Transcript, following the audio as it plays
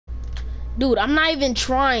Dude, I'm not even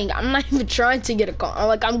trying. I'm not even trying to get a call.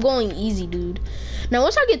 Like, I'm going easy, dude. Now,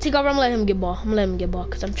 once I get takeover, I'm gonna let him get ball. I'm gonna let him get ball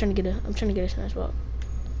because I'm trying to get a smash ball.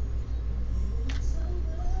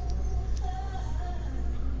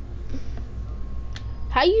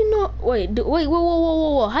 How you know? Wait,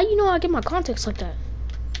 whoa. How you know I get my context like that?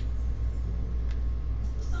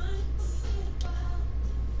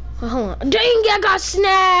 Wait, hold on. Dang, I got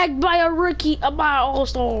snagged by a rookie, by an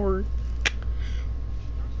all-star.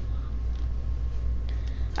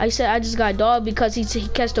 I said I just got dog because he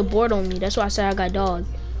catched the board on me. That's why I said I got dog.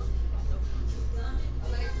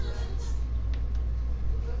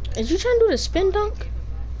 Is you trying to do the spin dunk?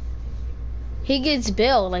 He gets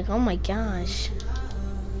bailed. Like, oh my gosh.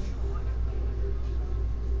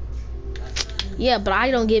 Yeah, but I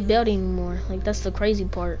don't get bailed anymore. Like, that's the crazy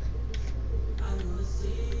part.